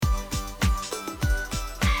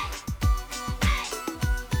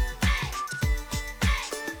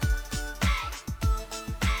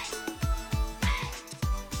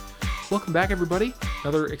Welcome back, everybody.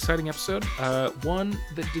 Another exciting episode. One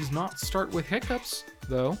that does not start with hiccups,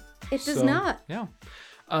 though. It does not. Yeah.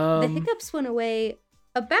 The hiccups went away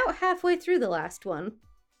about halfway through the last one.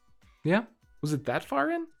 Yeah? Was it that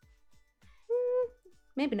far in?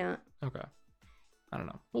 Maybe not. Okay. I don't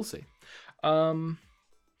know. We'll see.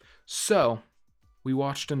 So, we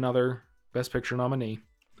watched another Best Picture nominee.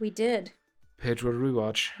 We did. Paige, what did we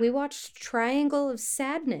watch? We watched Triangle of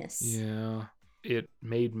Sadness. Yeah. It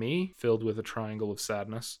made me filled with a triangle of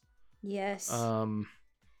sadness. Yes. I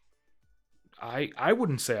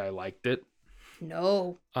wouldn't say I liked it.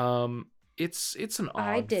 No. It's an odd film.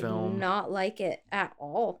 I did not like it at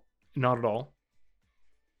all. Not at all.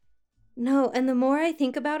 No, and the more I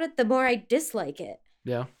think about it, the more I dislike it.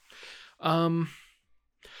 Yeah.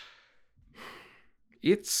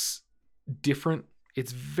 It's different.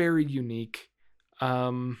 It's very unique.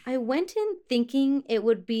 I went in thinking it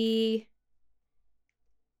would be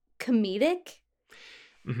comedic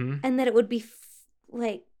and that it would be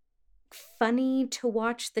funny to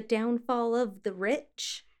watch the downfall of the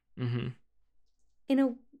rich in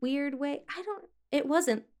a weird way. It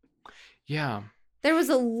wasn't. Yeah. There was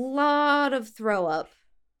a lot of throw up.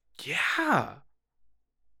 Yeah.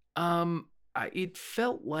 It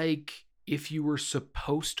felt like if you were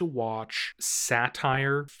supposed to watch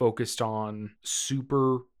satire focused on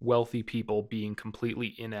super wealthy people being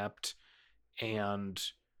completely inept and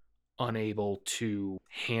unable to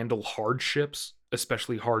handle hardships,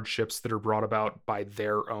 especially hardships that are brought about by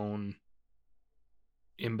their own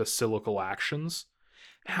imbecilical actions.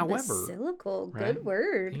 However, imbecilical, right? Good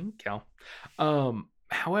word. Cal.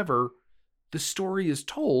 However, the story is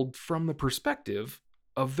told from the perspective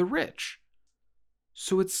of the rich.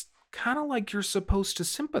 So it's kind of like you're supposed to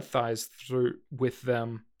sympathize with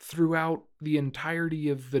them throughout the entirety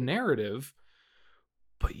of the narrative,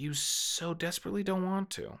 but you so desperately don't want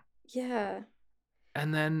to. Yeah.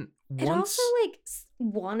 And then it also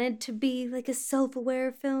wanted to be like a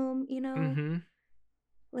self-aware film, you know?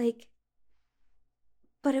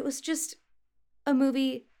 But it was just a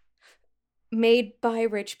movie made by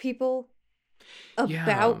rich people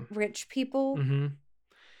about rich people.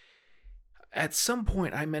 At some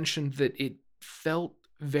point I mentioned that it felt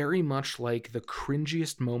very much like the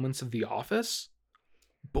cringiest moments of The Office,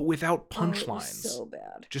 but without punchlines. It was so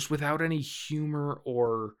bad. Just without any humor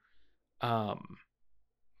or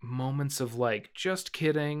moments of just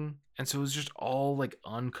kidding. And so it was just all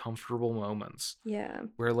uncomfortable moments. Yeah.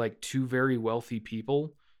 Where two very wealthy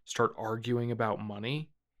people start arguing about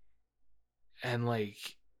money. And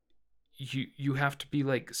you have to be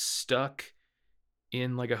stuck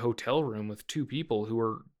in a hotel room with two people who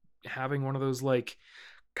are having one of those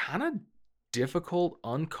kind of difficult,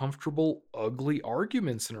 uncomfortable, ugly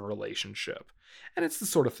arguments in a relationship. And it's the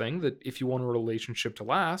sort of thing that if you want a relationship to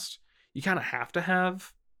last, you kind of have to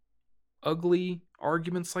have ugly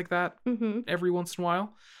arguments like that every once in a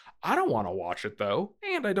while. I don't want to watch it though,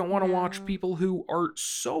 and I don't want to watch people who are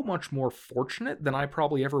so much more fortunate than I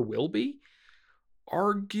probably ever will be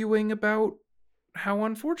arguing about how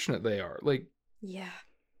unfortunate they are.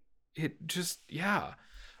 It just, yeah.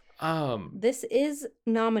 This is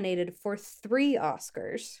nominated for 3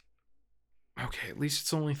 Oscars. Okay, at least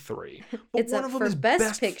it's only 3. But it's up for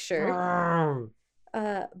Best Picture,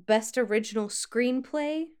 Best Original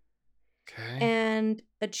Screenplay, and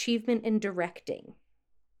Achievement in Directing.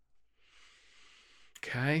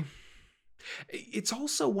 Okay. It's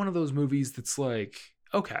also one of those movies that's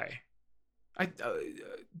okay.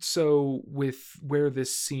 So with where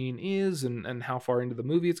this scene is and how far into the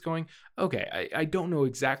movie it's going, okay, I don't know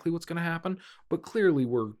exactly what's going to happen, but clearly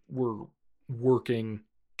we're working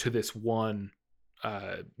to this one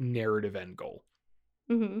narrative end goal.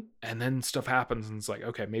 And then stuff happens and it's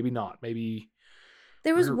okay, maybe not. Maybe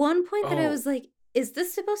there was one point that I was like, is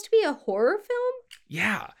this supposed to be a horror film?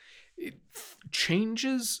 Yeah.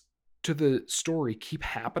 Changes to the story keep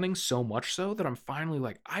happening so much so that I'm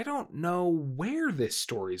finally I don't know where this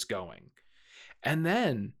story's going. And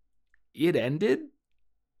then it ended,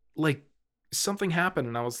 something happened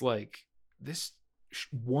and I was this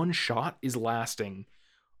one shot is lasting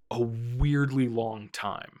a weirdly long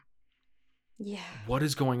time. Yeah. What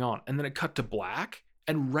is going on? And then it cut to black,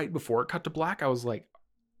 and right before it cut to black, I was they're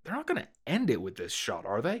not going to end it with this shot,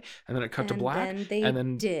 are they? And then it cut to black, and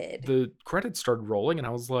then the credits started rolling, and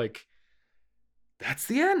I was that's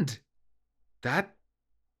the end.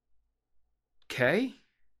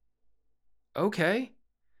 Okay.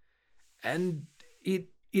 And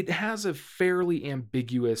it has a fairly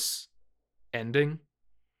ambiguous ending,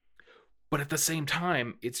 but at the same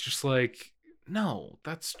time, it's just no,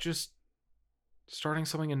 that's just starting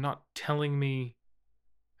something and not telling me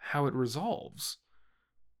how it resolves.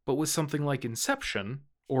 But with something like Inception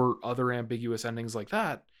or other ambiguous endings like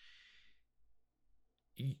that,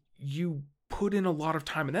 you put in a lot of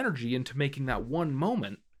time and energy into making that one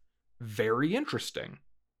moment very interesting.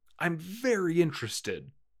 I'm very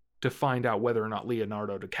interested to find out whether or not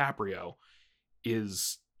Leonardo DiCaprio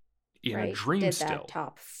is in a Right. dream Did that still.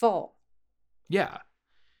 top fall? Yeah.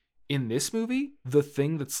 In this movie, the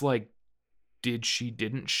thing that's like, did she,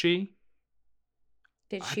 didn't she?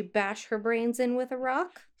 Did I, she bash her brains in with a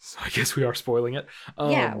rock? so I guess we are spoiling it.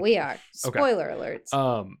 Yeah, we are. Okay. Spoiler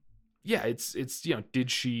alerts. Yeah, it's did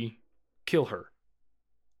she kill her?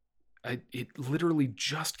 It literally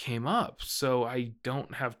just came up, so I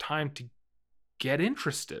don't have time to get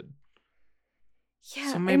interested. So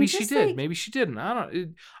Yeah, maybe and she just did, like maybe she didn't. I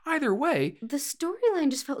don't. Either way, the storyline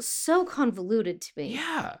just felt so convoluted to me.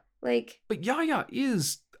 yeah. Like, But Yaya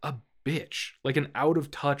is a bitch, like an out of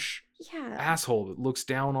touch yeah. asshole that looks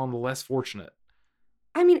down on the less fortunate.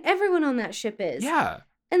 I mean, everyone on that ship is. Yeah.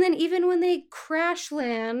 And then even when they crash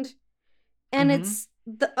land and Mm-hmm. it's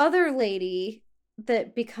the other lady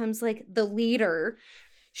that becomes like the leader,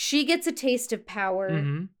 she gets a taste of power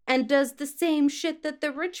Mm-hmm. and does the same shit that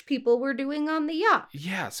the rich people were doing on the yacht.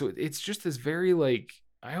 Yeah. So it's just this very like,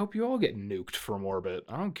 I hope you all get nuked from orbit.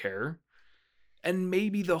 I don't care. And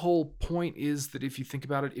maybe the whole point is that if you think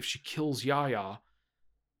about it, if she kills Yaya,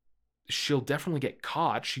 she'll definitely get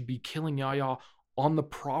caught. She'd be killing Yaya on the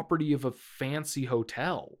property of a fancy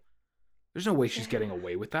hotel. There's no way she's Yeah. getting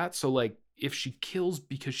away with that. So, like, if she kills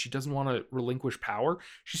because she doesn't want to relinquish power,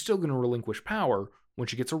 she's still going to relinquish power when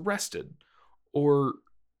she gets arrested. Or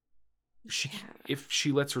Yeah. if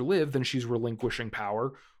she lets her live, then she's relinquishing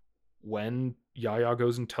power when Yaya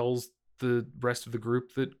goes and tells the rest of the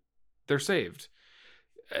group that they're saved.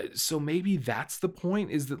 So maybe that's the point,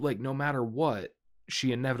 is that like no matter what,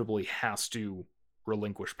 she inevitably has to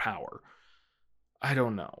relinquish power. I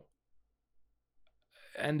don't know.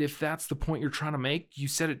 And if that's the point you're trying to make, you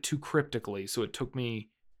said it too cryptically, so it took me,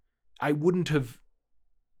 I wouldn't have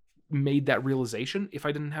made that realization if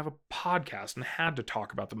I didn't have a podcast and had to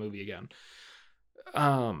talk about the movie again.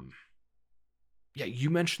 Um yeah, you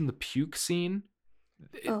mentioned the puke scene.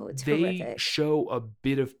 Oh, it's They horrific. show a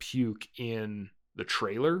bit of puke in the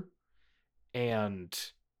trailer, and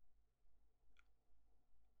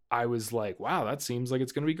I was like, wow, that seems like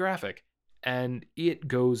it's going to be graphic. And it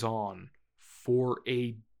goes on for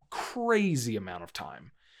a crazy amount of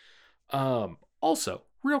time. Also,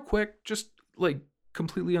 real quick, just like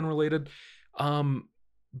completely unrelated, um,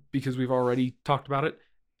 because we've already talked about it,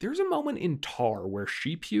 there's a moment in Tar where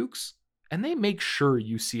she pukes, and they make sure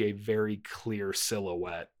you see a very clear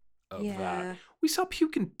silhouette of that. Yeah. We saw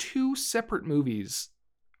puke in 2 separate movies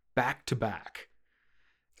back to back.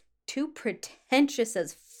 Two pretentious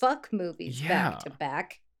as fuck movies back Yeah. to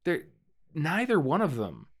back. They're, neither one of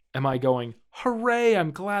them am I going, hooray,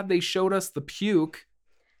 I'm glad they showed us the puke.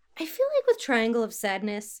 I feel like with Triangle of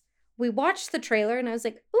Sadness, we watched the trailer and I was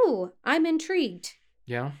like, ooh, I'm intrigued.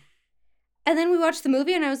 Yeah. And then we watched the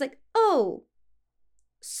movie and I was like, oh,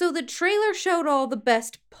 so the trailer showed all the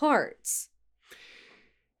best parts.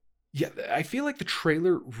 Yeah, I feel like the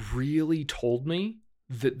trailer really told me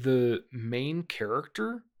that the main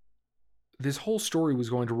character, this whole story was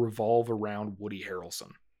going to revolve around Woody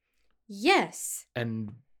Harrelson. Yes.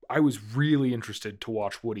 And I was really interested to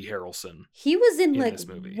watch Woody Harrelson He was in like this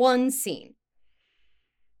movie. one scene.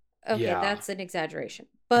 Okay, Yeah. that's an exaggeration.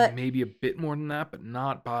 But maybe a bit more than that, but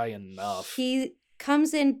not by enough. he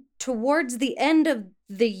comes in towards the end of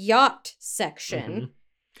the yacht section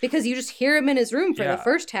because you just hear him in his room for the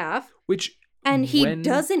first half. And he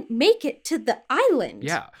doesn't make it to the island.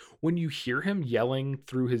 Yeah. When you hear him yelling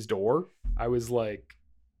through his door, I was like,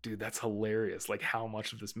 dude, that's hilarious. Like, how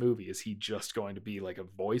much of this movie is he just going to be like a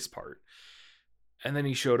voice part? And then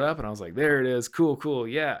he showed up and I was like, there it is. Cool, cool.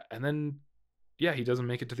 Yeah. And then, yeah, he doesn't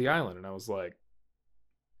make it to the island. And I was like,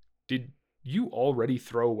 did you already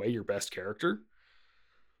throw away your best character?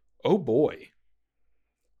 Oh boy.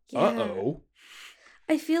 Yeah. Uh-oh.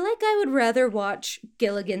 I feel like I would rather watch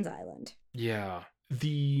Gilligan's Island. Yeah.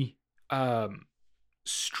 The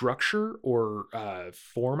structure or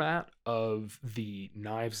format of the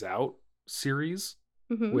Knives Out series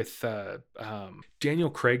with Daniel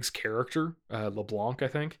Craig's character, LeBlanc, I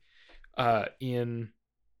think, in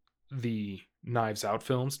the Knives Out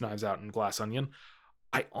films, Knives Out and Glass Onion,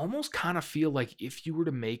 I almost kind of feel like if you were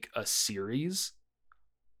to make a series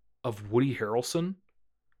of Woody Harrelson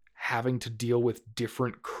having to deal with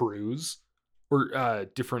different crews or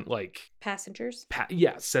different like passengers,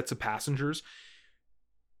 sets of passengers,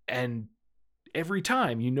 and every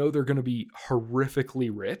time you know they're going to be horrifically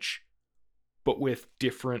rich, but with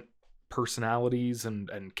different personalities and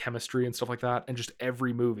chemistry and stuff like that, and just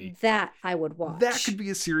every movie. That I would That watch. could be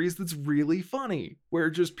a series that's really funny, where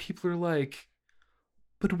just people are like,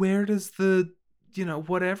 but where does the,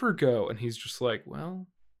 whatever go? And he's just like, well,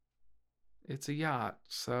 it's a yacht.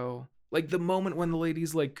 So, like, the moment when the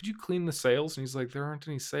lady's like, could you clean the sails? And he's like, there aren't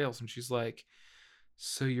any sails. And she's like,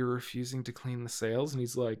 so you're refusing to clean the sails? And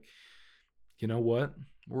he's like, you know what?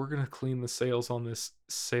 We're going to clean the sails on this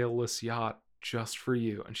sailless yacht just for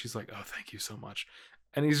you. And she's like, oh, thank you so much.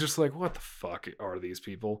 And he's just like, what the fuck are these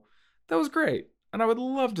people? That was great. And I would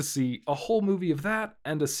love to see a whole movie of that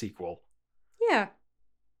and a sequel. Yeah.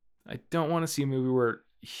 I don't want to see a movie where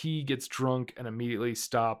he gets drunk and immediately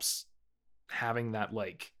stops having that,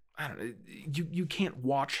 like, I don't know, you can't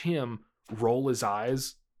watch him roll his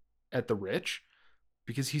eyes at the rich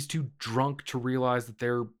because he's too drunk to realize that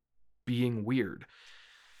they're being weird.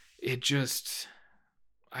 It just,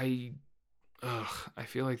 I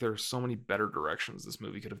feel like there are so many better directions this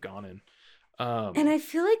movie could have gone in. And I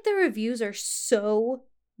feel like the reviews are so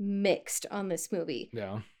mixed on this movie.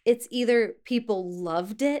 Yeah. It's either people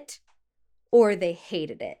loved it or they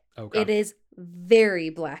hated it. Okay. It is very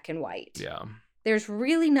black and white. Yeah. There's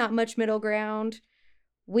really not much middle ground.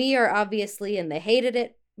 We are obviously in the hated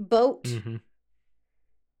it boat. Mm-hmm.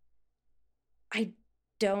 I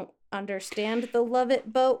don't understand the love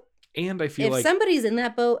it boat. And I feel if somebody's in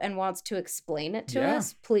that boat and wants to explain it to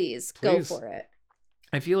us, please go for it.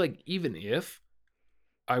 I feel like even if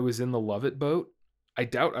I was in the love it boat, I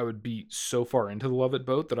doubt I would be so far into the love it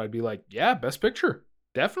boat that I'd be like, yeah, best picture.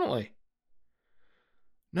 Definitely.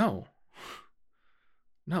 No.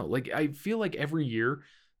 Like, I feel like every year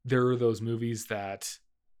there are those movies that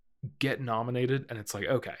get nominated and it's like,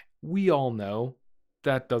 okay, we all know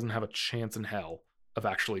that doesn't have a chance in hell of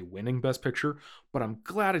actually winning best picture, but I'm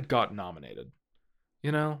glad it got nominated.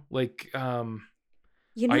 Like,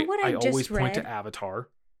 you know what I just always read? Point to Avatar.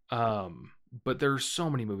 But there's so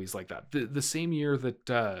many movies like that. The same year that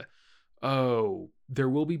There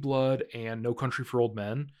Will Be Blood and No Country for Old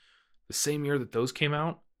Men, the same year that those came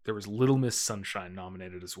out, there was Little Miss Sunshine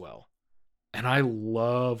nominated as well. And I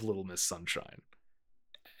love Little Miss Sunshine.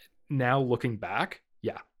 Now looking back,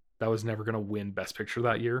 yeah, that was never going to win Best Picture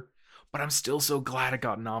that year. But I'm still so glad it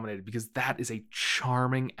got nominated because that is a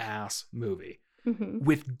charming ass movie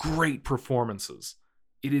with great performances.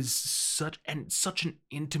 It is such an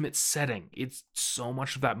intimate setting. It's so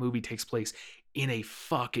much of that movie takes place in a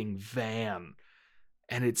fucking van.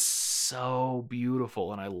 And it's so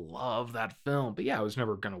beautiful. And I love that film. But yeah, I was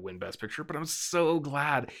never going to win Best Picture. But I'm so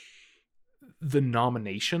glad the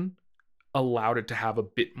nomination allowed it to have a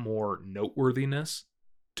bit more noteworthiness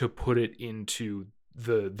to put it into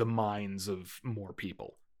the minds of more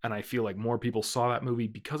people. And I feel like more people saw that movie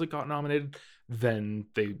because it got nominated than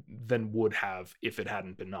would have if it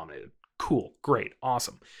hadn't been nominated. Cool, great,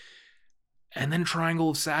 awesome. And then Triangle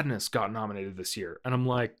of Sadness got nominated this year. And I'm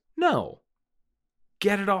like, no.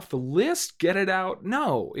 Get it off the list, get it out.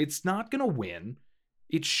 No, it's not going to win.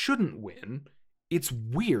 It shouldn't win. It's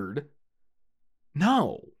weird.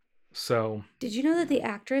 No. So. Did you know that the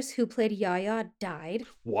actress who played Yaya died?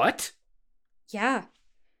 What? Yeah.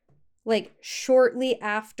 Like shortly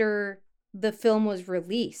after the film was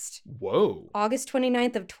released. Whoa. August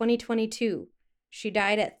 29th of 2022. She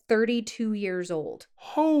died at 32 years old.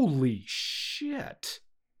 Holy shit.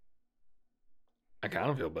 I kind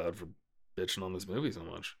of feel bad for bitching on this movie so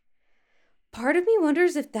much. Part of me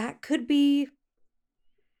wonders if that could be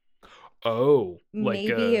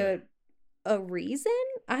maybe a reason?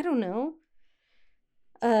 I don't know.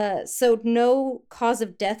 So no cause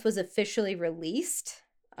of death was officially released,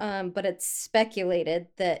 but it's speculated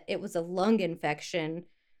that it was a lung infection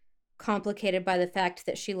complicated by the fact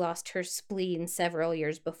that she lost her spleen several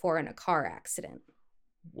years before in a car accident.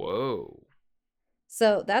 Whoa.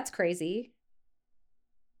 So that's crazy.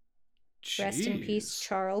 Jeez. Rest in peace,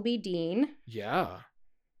 Charles B. Dean. Yeah.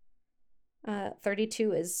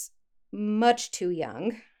 32 is much too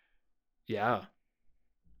young. Yeah.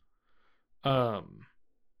 I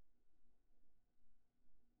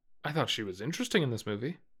thought she was interesting in this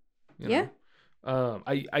movie. Yeah.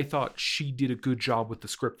 I thought she did a good job with the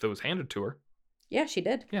script that was handed to her. Yeah, she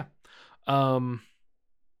did. Yeah.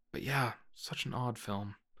 But yeah, such an odd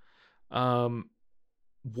film.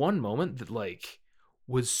 One moment that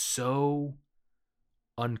was so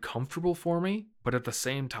uncomfortable for me, but at the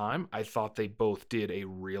same time, I thought they both did a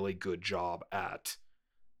really good job at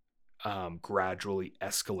gradually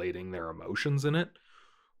escalating their emotions in it,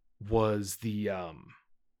 was the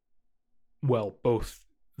both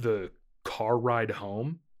the car ride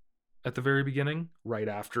home at the very beginning, right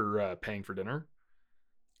after paying for dinner.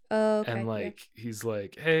 Oh, And okay. Yeah. like he's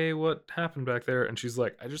like, "Hey, what happened back there?" And she's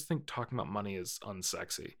like, "I just think talking about money is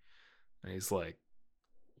unsexy." And he's like,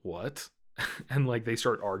 "What?" And like they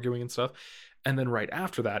start arguing and stuff. And then right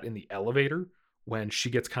after that in the elevator, when she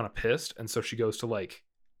gets kind of pissed, and so she goes to like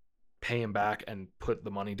pay him back and put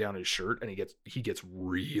the money down his shirt, and he gets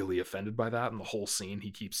really offended by that, and the whole scene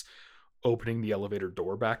he keeps opening the elevator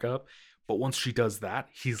door back up. But once she does that,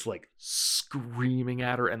 he's like screaming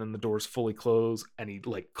at her, and then the doors fully close, and he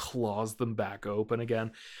like claws them back open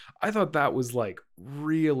again. I thought that was like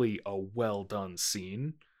really a well done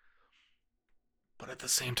scene, but at the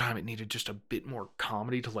same time, it needed just a bit more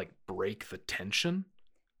comedy to like break the tension.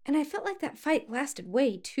 And I felt like that fight lasted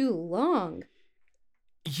way too long.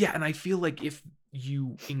 Yeah, and I feel like if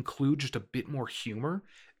you include just a bit more humor,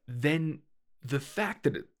 then the fact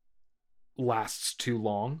that it lasts too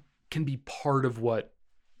long can be part of what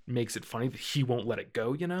makes it funny, that he won't let it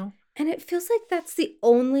go, you know? And it feels like that's the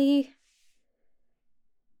only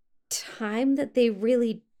time that they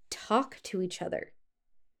really talk to each other.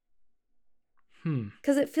 Hmm.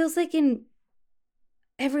 Because it feels like in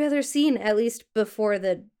every other scene, at least before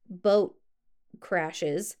the boat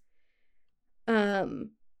crashes,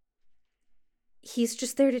 um, he's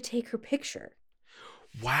just there to take her picture.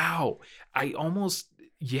 Wow. I almost,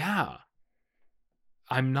 yeah.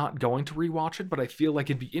 I'm not going to rewatch it, but I feel like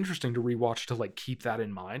it'd be interesting to rewatch to like keep that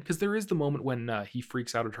in mind, because there is the moment when he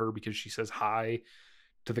freaks out at her because she says hi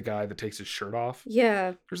to the guy that takes his shirt off.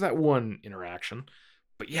 Yeah. There's that one interaction.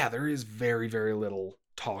 But yeah, there is very, very little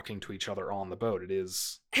talking to each other on the boat. It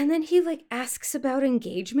is. And then he like asks about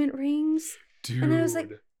engagement rings. And I was like,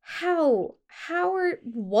 Dude. how? How are Mm-hmm.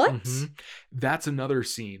 what? That's another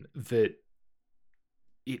scene that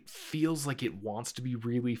it feels like it wants to be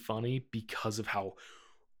really funny because of how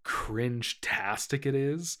cringe-tastic it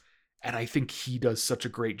is. And I think he does such a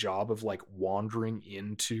great job of like wandering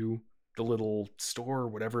into the little store or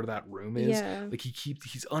whatever that room is. Yeah. Like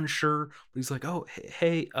he's unsure, but he's like, "Oh,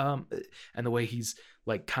 hey, and the way he's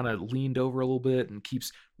like kind of leaned over a little bit and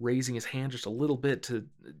keeps raising his hand just a little bit to,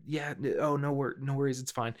 yeah, oh, no worries,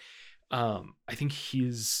 it's fine. I think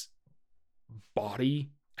his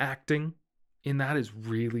body acting in that is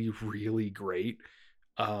really, really great.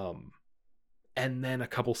 Um, and then a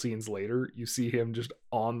couple scenes later, you see him just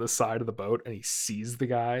on the side of the boat, and he sees the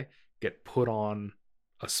guy get put on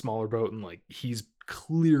a smaller boat, and like he's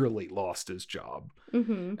clearly lost his job.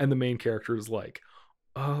 Mm-hmm. And the main character is like,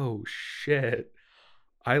 "Oh shit,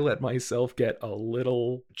 I let myself get a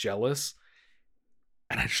little jealous,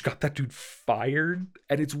 and I just got that dude fired."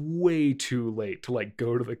 And it's way too late to like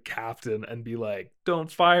go to the captain and be like,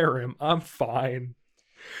 "Don't fire him, I'm fine."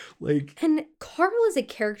 Like, And Carl as a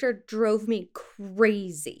character drove me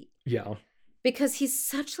crazy yeah, because he's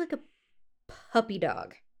such like a puppy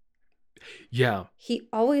dog. yeah, He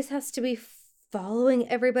always has to be following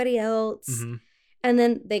everybody else. mm-hmm, And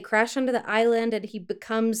then they crash onto the island and he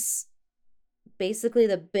becomes basically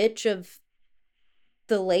the bitch of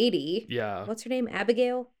the lady. yeah, What's her name?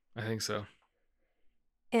 Abigail? I think so.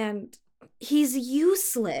 And he's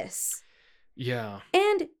useless. Yeah.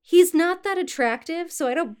 And he's not that attractive, so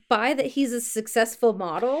I don't buy that he's a successful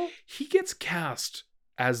model. He gets cast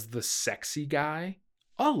as the sexy guy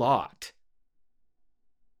a lot.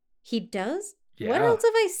 He does? What Yeah. else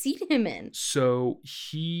have I seen him in? So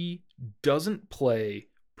he doesn't play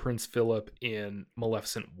Prince Philip in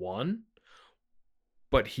Maleficent 1,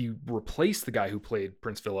 but he replaced the guy who played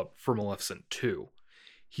Prince Philip for Maleficent 2.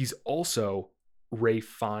 He's also Ray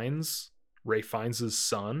Fiennes'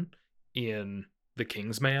 son in The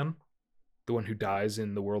King's Man, the one who dies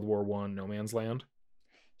in the World War One No Man's Land.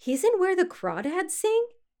 He's in Where the Crawdads Sing?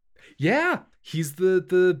 Yeah, he's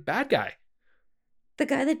the bad guy. The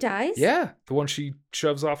guy that dies? Yeah, the one she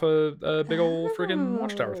shoves off a big old friggin'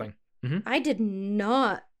 watchtower Oh. thing. Mm-hmm. I did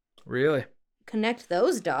not Really? connect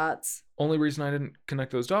those dots. Only reason I didn't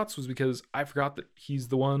connect those dots was because I forgot that he's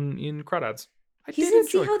the one in Crawdads. I He's did in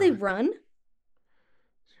See enjoy How They Crawdads. Run?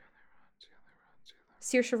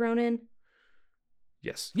 Saoirse Ronan?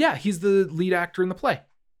 Yes. Yeah, he's the lead actor in the play.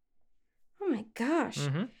 Oh my gosh.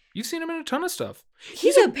 Mm-hmm. You've seen him in a ton of stuff.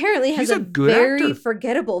 He apparently has he's a good very actor.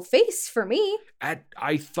 forgettable face for me.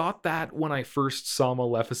 I thought that when I first saw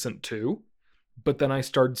Maleficent 2, but then I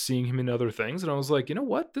started seeing him in other things, and I was like, you know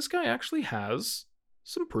what? This guy actually has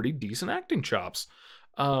some pretty decent acting chops.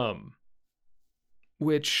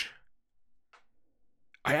 Which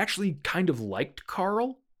I actually kind of liked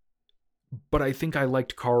Carl, but I think I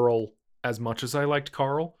liked Carl as much as I liked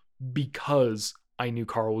Carl because I knew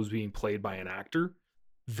Carl was being played by an actor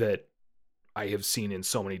that I have seen in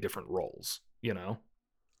so many different roles, you know?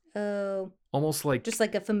 Oh, Almost like just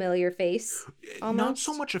like a familiar face, not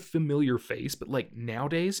so almost. much a familiar face, but like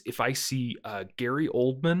nowadays, if I see Gary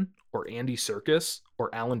Oldman or Andy Serkis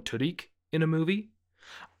or Alan Tudyk in a movie,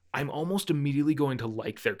 I'm almost immediately going to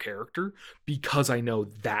like their character because I know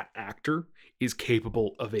that actor is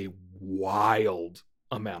capable of a wild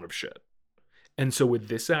amount of shit. And so with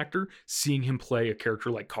this actor, seeing him play a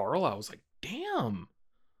character like Carl, I was like, damn,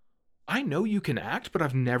 I know you can act, but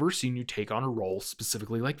I've never seen you take on a role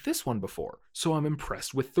specifically like this one before. So I'm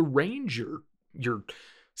impressed with the range you're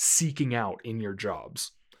seeking out in your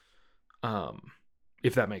jobs. Um,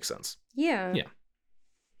 if that makes sense. Yeah. Yeah.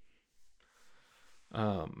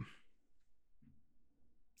 Um,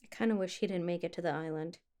 I kind of wish he didn't make it to the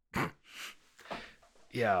island.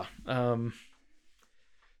 yeah.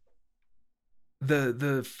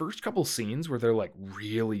 The first couple scenes where they're like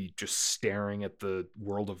really just staring at the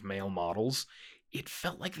world of male models, it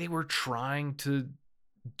felt like they were trying to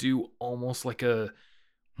do almost like a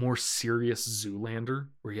more serious Zoolander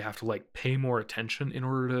where you have to like pay more attention in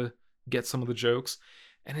order to get some of the jokes.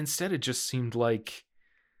 And instead it just seemed like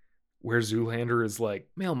where Zoolander is like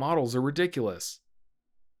male models are ridiculous.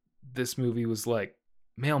 This movie was like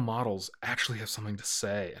male models actually have something to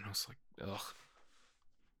say, and I was like, ugh,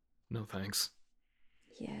 no thanks.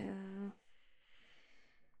 Yeah.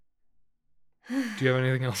 Do you have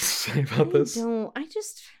anything else to say about I this? don't. I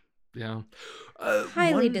just Yeah.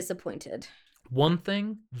 highly disappointed. One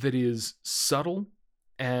thing that is subtle,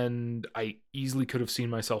 and I easily could have seen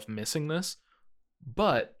myself missing this,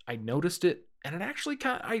 but I noticed it, and it actually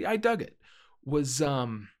I dug it. Was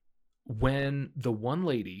when the one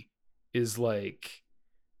lady is like,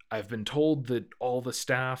 I've been told that all the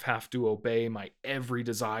staff have to obey my every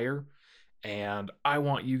desire, and I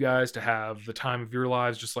want you guys to have the time of your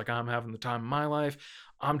lives just like I'm having the time of my life.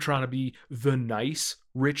 I'm trying to be the nice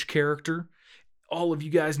rich character. All of you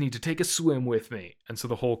guys need to take a swim with me. And so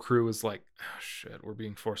the whole crew is like, oh, shit, we're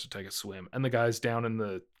being forced to take a swim. And the guys down in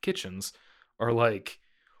the kitchens are like,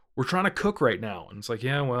 we're trying to cook right now. And it's like,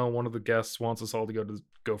 yeah, well, one of the guests wants us all to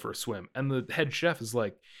go for a swim. And the head chef is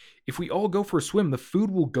like, if we all go for a swim, the food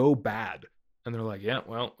will go bad. And they're like, yeah,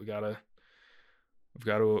 well, we've got to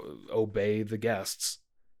obey the guests.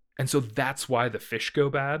 And so that's why the fish go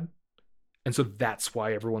bad. And so that's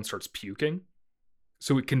why everyone starts puking.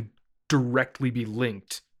 So it can directly be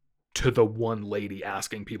linked to the one lady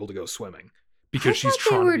asking people to go swimming I because she's thought they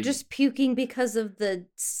trying to were be. just puking because of the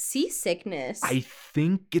seasickness. I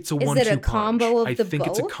think it's a Is it a 1-2 punch. combo I of the think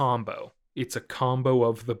it's a both? combo. It's a combo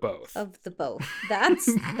of the both. Of the both.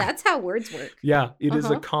 That's how words work. Yeah, it is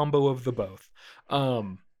a Uh-huh. combo of the both.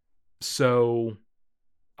 So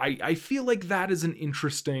I feel like that is an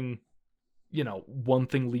interesting, one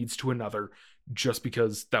thing leads to another. Just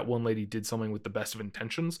because that one lady did something with the best of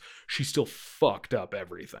intentions, she still fucked up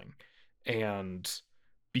everything. And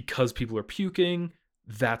because people are puking,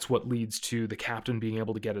 that's what leads to the captain being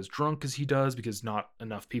able to get as drunk as he does because not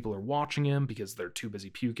enough people are watching him because they're too busy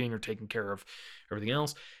puking or taking care of everything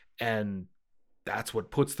else. And that's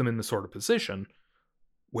what puts them in the sort of position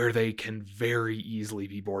where they can very easily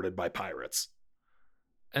be boarded by pirates.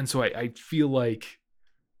 And so I feel like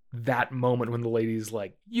that moment when the lady's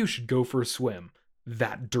like, you should go for a swim,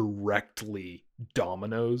 that directly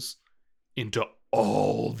dominoes into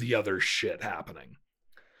all the other shit happening.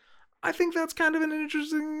 I think that's kind of an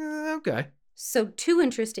interesting. Okay. So, two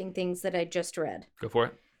interesting things that I just read. Go for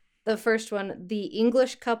it. The first one, the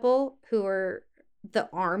English couple who are the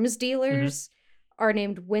arms dealers are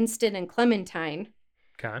named Winston and Clementine.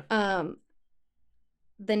 Okay.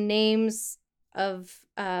 The names of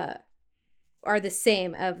are the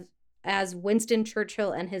same as Winston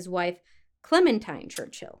Churchill and his wife Clementine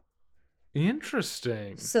Churchill.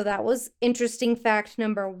 Interesting. So that was interesting fact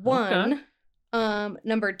number one. Okay.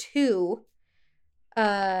 Number two,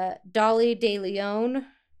 Dolly De Leon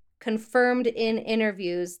confirmed in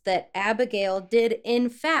interviews that Abigail did in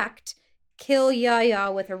fact kill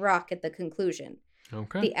Yaya with a rock at the conclusion.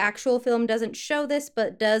 Okay. The actual film doesn't show this,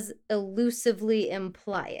 but does elusively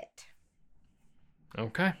imply it.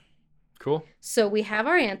 Okay. Cool. So we have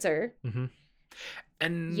our answer. Mm-hmm.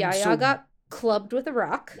 And Yaya so got clubbed with a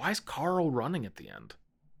rock. why is Carl running at the end?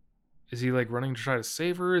 Is he like running to try to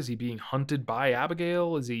save her? Is he being hunted by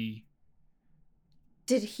Abigail? Is he?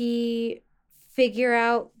 Did he figure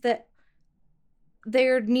out that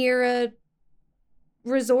they're near a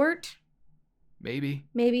resort? Maybe.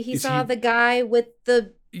 Maybe he saw the guy with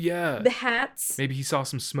the hats. Maybe he saw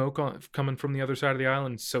some smoke coming from the other side of the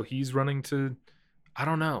island, so he's running to. I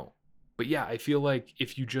don't know, but yeah, I feel like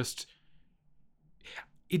if you just,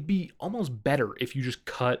 it'd be almost better if you just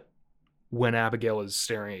cut when Abigail is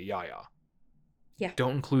staring at Yaya. Yeah.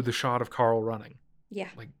 Don't include the shot of Carl running. Yeah.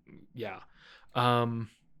 Like, yeah. Um,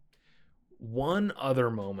 one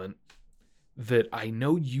other moment that I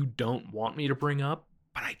know you don't want me to bring up,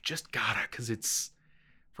 but I just gotta, because it's,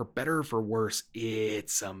 for better or for worse,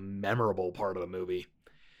 it's a memorable part of the movie.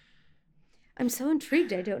 I'm so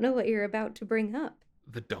intrigued. I don't know what you're about to bring up.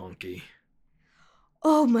 The donkey.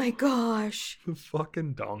 Oh my gosh. The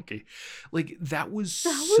fucking donkey. Like, that was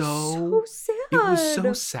That was so sad. It was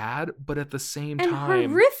so sad, but at the same and time,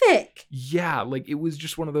 horrific. yeah, like, it was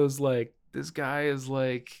just one of those, like, this guy is,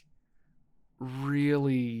 like,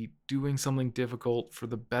 really doing something difficult for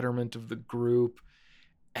the betterment of the group,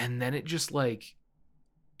 and then it just, like,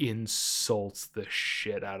 insults the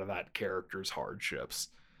shit out of that character's hardships.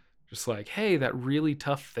 Just like, hey, that really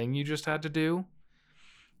tough thing you just had to do,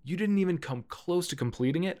 you didn't even come close to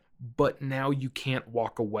completing it, but now you can't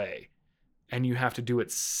walk away. And you have to do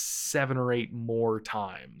it 7 or 8 more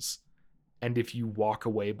times. And if you walk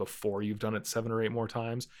away before you've done it 7 or 8 more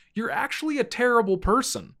times, you're actually a terrible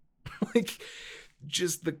person. Like,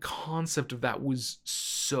 just the concept of that was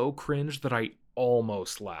so cringe that I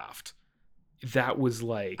almost laughed. That was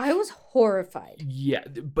like, I was horrified. yeah,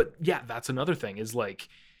 but yeah, that's another thing, is like,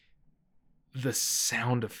 the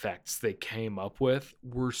sound effects they came up with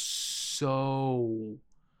were so,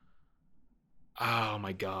 oh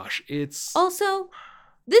my gosh, it's Also,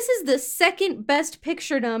 this is the second best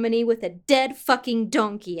picture nominee with a dead fucking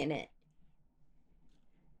donkey in it.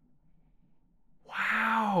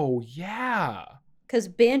 wow, yeah. Because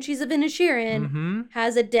Banshees of Inisherin Mm-hmm.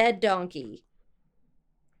 has a dead donkey.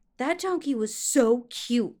 That donkey was so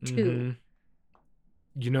cute, too. Mm-hmm.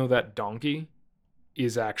 You know, that donkey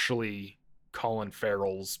is actually Colin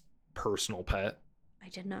Farrell's personal pet. I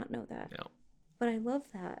did not know that. Yeah. But I love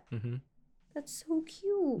that. Mm-hmm. That's so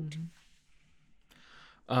cute.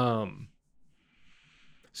 Mm-hmm.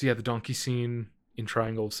 So yeah, the donkey scene in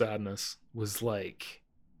Triangle of Sadness was like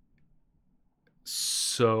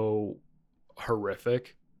so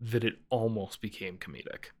horrific that it almost became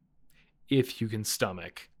comedic. If you can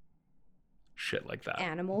stomach shit like that.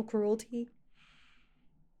 Animal cruelty.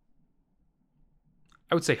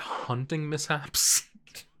 I would say hunting mishaps.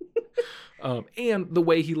 And the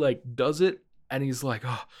way he like does it, and he's like,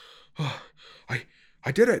 oh,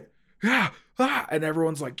 I did it. Yeah. And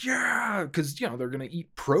everyone's like, yeah, because, you know, they're going to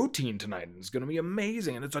eat protein tonight and it's going to be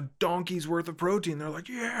amazing. And it's a donkey's worth of protein. They're like,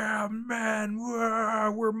 yeah, man,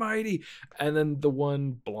 we're mighty. And then the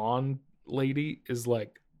one blonde lady is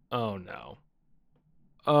like, oh no.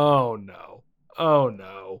 Oh no. Oh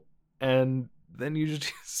no. And then you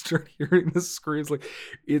just start hearing the screams. Like,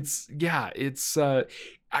 it's, yeah, it's,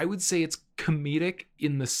 I would say it's comedic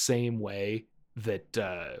in the same way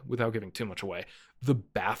that, without giving too much away, the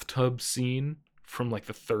bathtub scene from like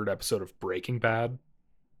the 3rd episode of Breaking Bad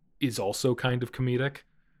is also kind of comedic,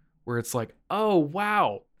 where it's like, oh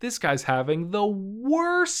wow, this guy's having the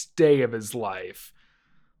worst day of his life.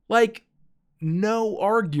 Like, no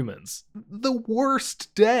arguments. The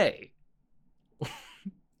worst day.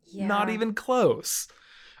 Yeah. Not even close.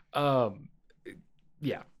 Yeah,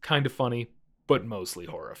 kind of funny, but mostly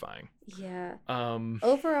horrifying. Yeah.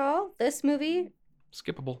 Overall, this movie,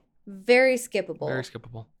 skippable. Very skippable. Very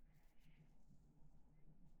skippable.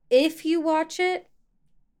 If you watch it,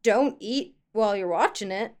 don't eat while you're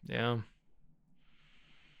watching it. Yeah.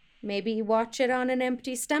 Maybe watch it on an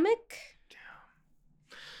empty stomach.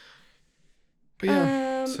 Yeah. But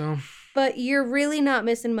yeah, so. But you're really not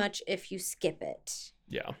missing much if you skip it.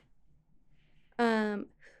 Yeah.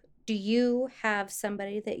 Do you have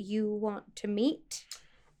somebody that you want to meet?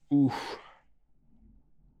 Ooh.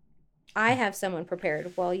 I have someone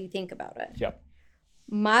prepared while you think about it. Yep.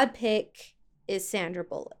 My pick is Sandra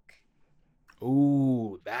Bullock.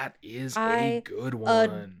 Ooh, that is a good one.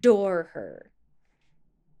 Adore her.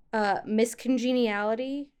 Miss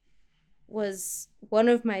Congeniality was one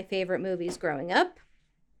of my favorite movies growing up.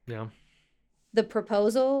 Yeah. The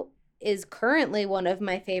Proposal is currently one of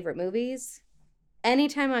my favorite movies.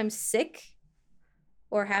 Anytime I'm sick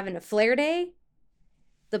or having a flare day,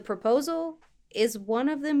 The Proposal is one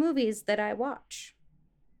of the movies that I watch.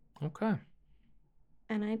 Okay.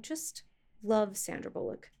 And I just love Sandra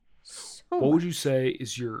Bullock so What much. would you say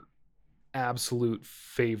is your absolute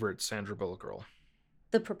favorite Sandra Bullock role?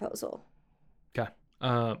 The Proposal. Okay.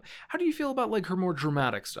 How do you feel about like her more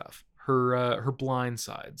dramatic stuff? Her blind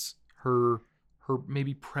sides, her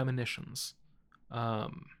maybe premonitions.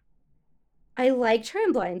 I liked her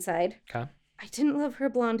in Blindside. Okay. I didn't love her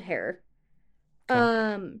blonde hair.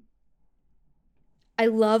 Okay. I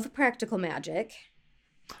love Practical Magic.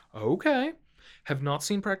 Okay. Have not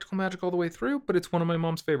seen Practical Magic all the way through, but it's one of my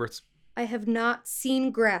mom's favorites. I have not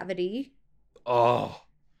seen Gravity. Oh,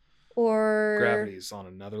 Or Gravity is on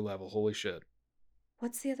another level. Holy shit.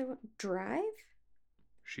 what's the other one? Drive?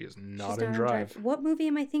 She is She's not in not in Drive. Drive. What movie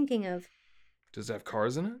am I thinking of? Does it have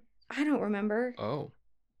cars in it? I don't remember. Oh.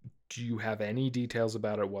 Do you have any details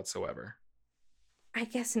about it whatsoever? I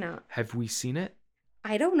guess not. Have we seen it?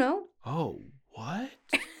 I don't know. Oh, what?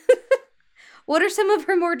 What are some of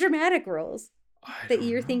her more dramatic roles I that don't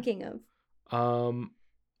you're know. thinking of? Um,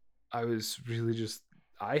 I was really just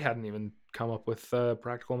I hadn't even come up with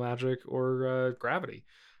practical magic or gravity.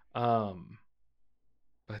 Um,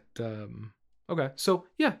 but okay, so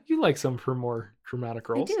yeah, you like some of her more dramatic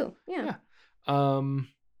I roles. do. Yeah. Yeah. Um,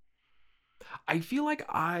 I feel like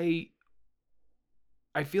I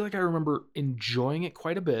feel like I remember enjoying it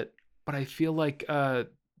quite a bit, but I feel like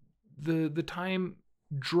the time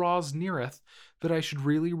draws neareth that I should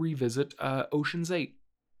really revisit Ocean's 8.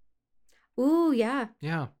 Ooh, yeah.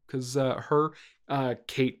 Yeah, because her,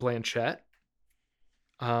 Kate Blanchett,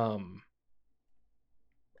 um,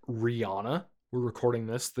 Rihanna. We're recording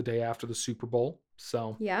this the day after the Super Bowl,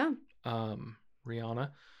 so Yeah.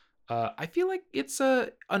 Rihanna. I feel like it's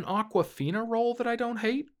an Aquafina role that I don't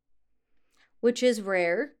hate. Which is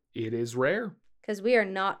rare It is rare. because we are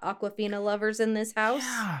not Aquafina lovers in this house.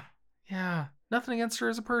 Yeah, yeah. Nothing against her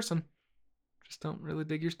as a person. Just don't really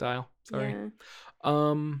dig your style. Sorry. Yeah.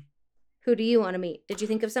 Um, Who do you want to meet? Did you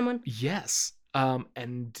think of someone? yes.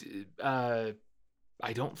 And I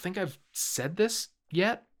don't think I've said this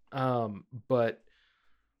yet. But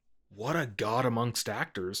what a god amongst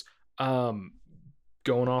actors. Um,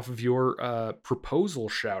 Going off of your proposal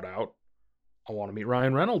shout out, I want to meet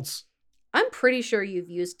Ryan Reynolds. I'm pretty sure you've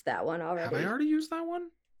used that one Have I already, already used that one?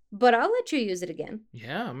 but I'll let you use it again.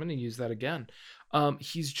 Yeah, I'm gonna use that again.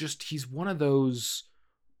 He's one of those,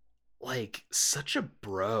 like, such a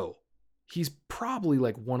bro. He's probably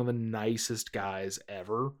like one of the nicest guys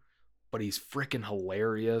ever, but he's freaking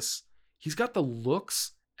hilarious. He's got the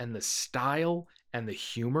looks and the style and the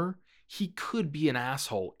humor. He could be an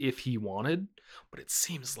asshole if he wanted, but it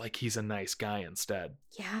seems like he's a nice guy instead.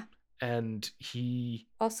 Yeah. And he,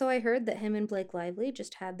 Also, I heard that him and Blake Lively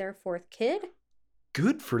just had their fourth kid,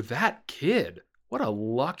 good for that kid. What a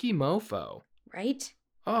lucky mofo. right?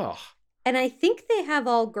 Oh, And I think they have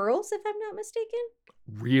all girls, if I'm not mistaken.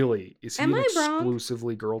 really? Is he Am an I wrong?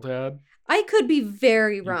 exclusively girl dad? I could be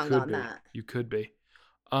very You wrong could on be. that. You could be.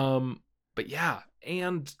 But yeah,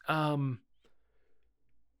 and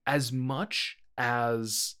as much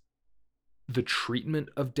as the treatment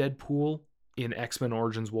of Deadpool in X-Men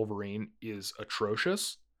Origins Wolverine is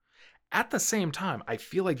atrocious, at the same time, I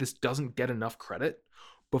feel like this doesn't get enough credit.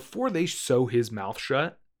 Before they sew his mouth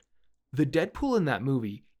shut, the Deadpool in that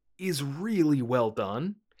movie is really well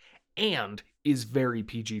done and is very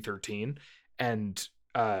PG-13. And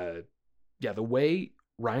yeah, the way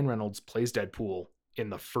Ryan Reynolds plays Deadpool in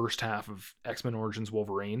the first half of X-Men Origins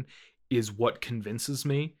Wolverine is what convinces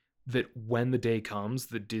me that when the day comes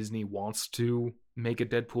that Disney wants to make a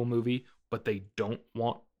Deadpool movie, but they don't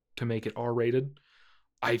want to make it R-rated,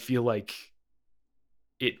 I feel like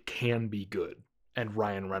it can be good. And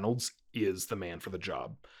Ryan Reynolds is the man for the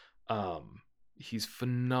job. Um, he's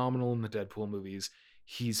phenomenal in the Deadpool movies.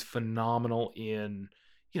 He's phenomenal in,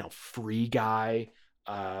 Free Guy.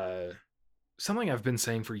 Uh, Something I've been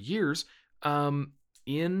saying for years.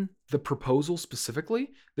 In The Proposal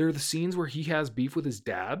specifically, there are the scenes where he has beef with his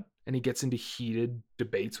dad and he gets into heated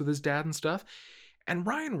debates with his dad and stuff. And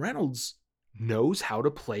Ryan Reynolds knows how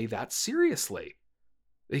to play that seriously.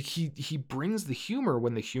 Like he brings the humor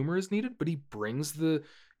when the humor is needed, but he brings the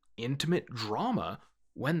intimate drama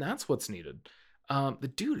when that's what's needed.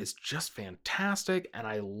 The dude is just fantastic, and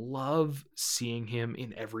I love seeing him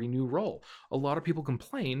in every new role. A lot of people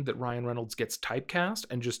complain that Ryan Reynolds gets typecast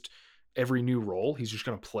and just every new role, he's just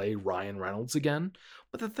going to play Ryan Reynolds again.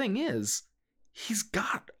 But the thing is, he's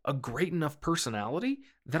got a great enough personality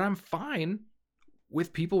that I'm fine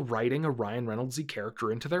with people writing a Ryan Reynoldsy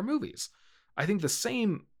character into their movies. I think the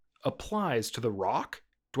same applies to The Rock,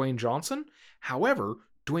 Dwayne Johnson. However,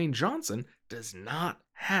 Dwayne Johnson does not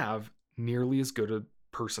have nearly as good a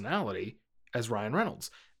personality as Ryan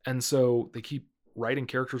Reynolds. And so they keep writing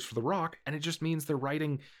characters for The Rock, and it just means they're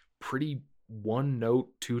writing pretty one note,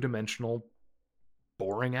 two dimensional,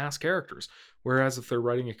 boring ass characters. Whereas if they're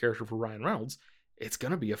writing a character for Ryan Reynolds, it's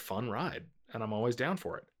going to be a fun ride, and I'm always down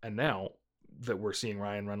for it. And now that we're seeing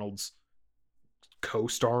Ryan Reynolds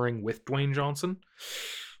co-starring with Dwayne Johnson,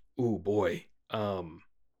 oh boy,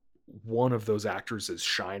 one of those actors is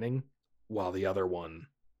shining while the other one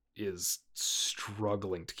is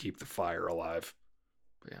struggling to keep the fire alive.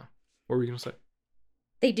 But yeah, what were you gonna say?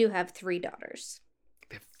 They do have 3 daughters.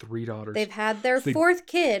 They have 3 daughters. They've had their So fourth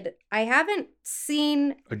kid. I haven't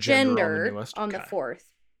seen a gender on the gender newest. on the Okay.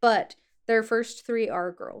 fourth, but their first 3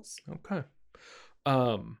 are girls. Okay.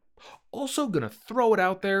 Also gonna throw it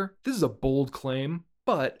out there. This is a bold claim,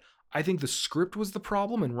 but I think the script was the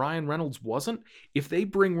problem and Ryan Reynolds wasn't. If they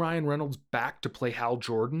bring Ryan Reynolds back to play Hal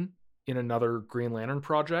Jordan in another Green Lantern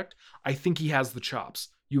project, I think he has the chops.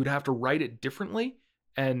 You would have to write it differently,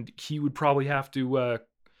 and he would probably have to.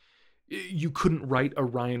 You couldn't write a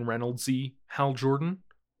Ryan Reynolds-y Hal Jordan,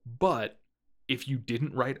 but if you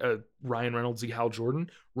didn't write a Ryan Reynolds-y Hal Jordan,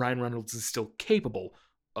 Ryan Reynolds is still capable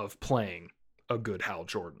of playing a good Hal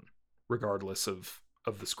Jordan, regardless of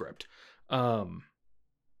the script.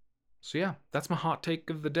 So yeah, that's my hot take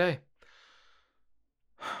of the day.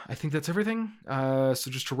 I think that's everything. So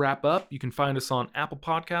just to wrap up, you can find us on Apple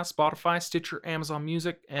Podcasts, Spotify, Stitcher, Amazon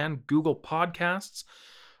Music, and Google Podcasts.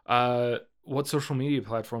 What social media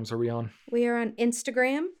platforms are we on? We are on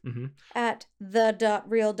Instagram at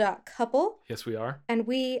the.real.couple. Yes, we are. And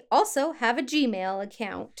we also have a Gmail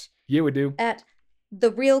account. Yeah, we do. At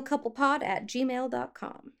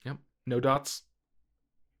therealcouplepod@gmail.com. Yep. No dots.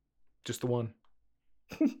 Just the one.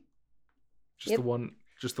 Just the one.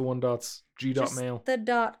 Just the one dots. G.mail.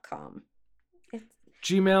 The .com.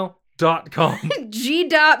 Gmail.com.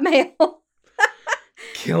 G.mail.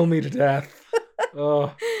 Kill me to death.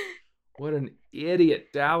 Oh, what an idiot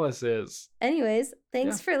Dallas is. Anyways,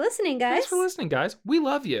 thanks for listening, guys. Thanks for listening, guys. We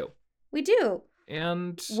love you. We do.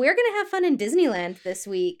 And we're going to have fun in Disneyland this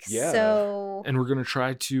week. Yeah. So. And we're going to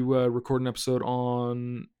try to record an episode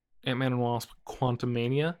on Ant-Man and Wasp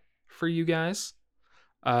Quantumania for you guys.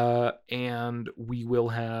 And we will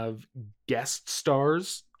have guest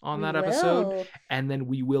stars on that episode. And then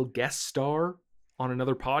we will guest star on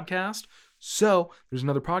another podcast. So there's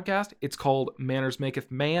another podcast. It's called Manners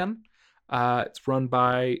Maketh Man. It's run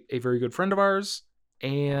by a very good friend of ours.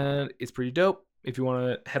 And it's pretty dope. If you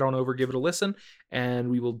want to head on over, give it a listen. And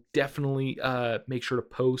we will definitely make sure to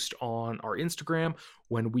post on our Instagram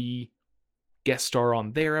when we guest star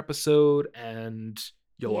on their episode. And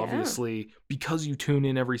you'll obviously, because you tune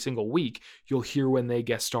in every single week, you'll hear when they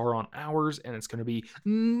guest star on ours. And it's going to be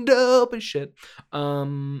dope as shit.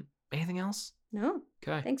 Anything else? No.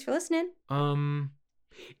 Okay. Thanks for listening.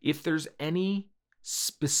 If there's any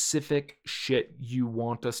specific shit you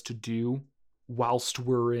want us to do whilst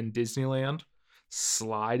we're in Disneyland,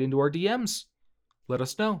 slide into our DMs. Let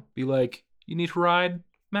us know. Be like, you need to ride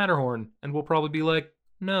Matterhorn. And we'll probably be like,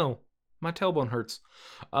 no, my tailbone hurts.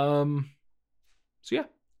 So yeah.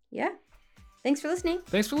 Yeah. Thanks for listening.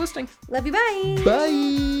 Thanks for listening. Love you. Bye.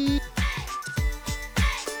 Bye.